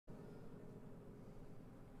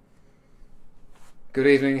Good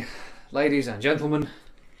evening, ladies and gentlemen.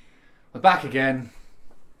 We're back again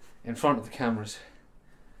in front of the cameras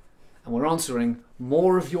and we're answering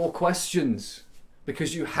more of your questions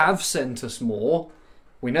because you have sent us more.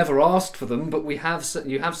 We never asked for them, but you have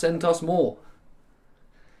sent us more.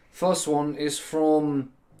 First one is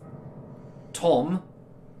from Tom.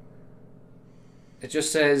 It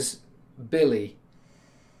just says Billy.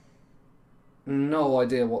 No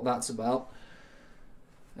idea what that's about.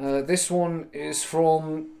 This one is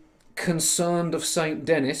from Concerned of St.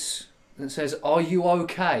 Denis. And it says, "Are you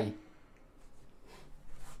okay?"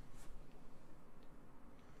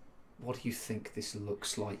 What do you think this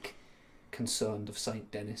looks like, Concerned of St.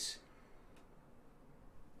 Denis?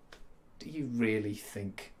 Do you really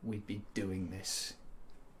think we'd be doing this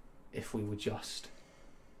if we were just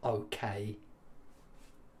okay?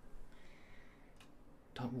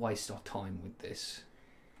 Don't waste our time with this,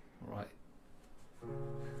 alright?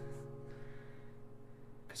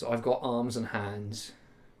 Because I've got arms and hands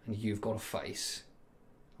and you've got a face,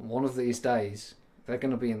 and one of these days they're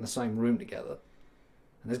going to be in the same room together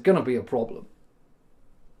and there's going to be a problem.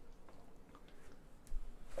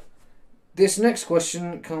 This next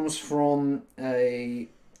question comes from a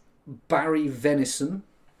Barry Venison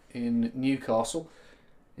in Newcastle.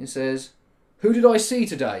 It says, "Who did I see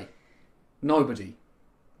today?" Nobody,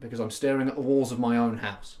 because I'm staring at the walls of my own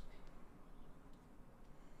house.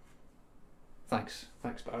 Thanks,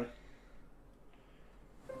 Barry.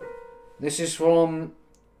 This is from...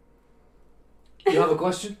 You have a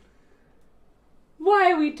question?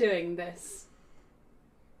 Why are we doing this?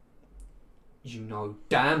 You know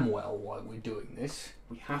damn well why we're doing this.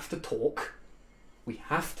 We have to talk. We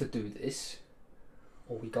have to do this,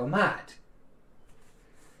 or we go mad.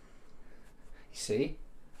 You see?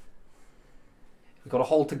 We've got to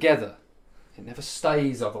hold together. It never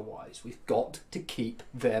stays otherwise. We've got to keep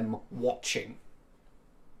them watching.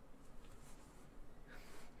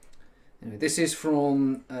 Anyway, this is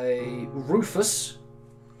from a Rufus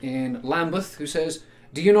in Lambeth who says,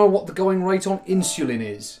 "Do you know what the going rate on insulin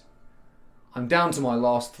is? I'm down to my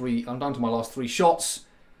last three shots.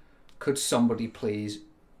 Could somebody please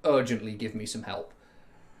urgently give me some help?"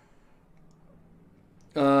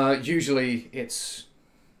 Usually it's,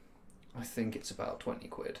 I think it's about 20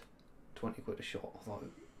 quid. 20 quid a shot, although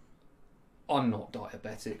I'm not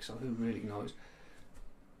diabetic, so who really knows.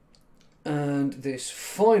 And this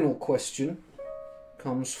final question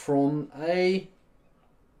comes from a...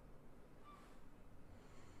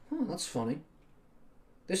 Oh, that's funny.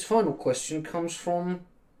 This final question comes from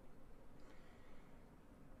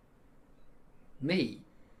me.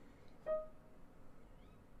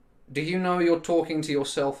 Do you know you're talking to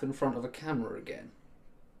yourself in front of a camera again?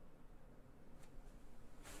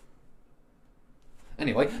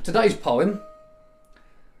 Anyway, today's poem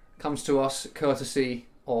comes to us courtesy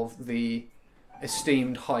of the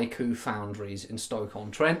esteemed haiku foundries in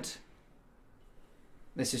Stoke-on-Trent.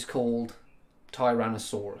 This is called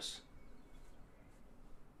Tyrannosaurus.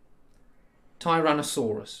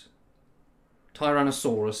 Tyrannosaurus.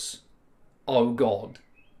 Tyrannosaurus. Oh God.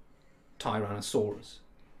 Tyrannosaurus.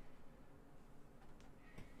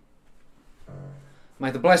 May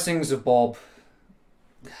the blessings of Bob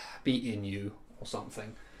be in you, or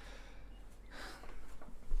something.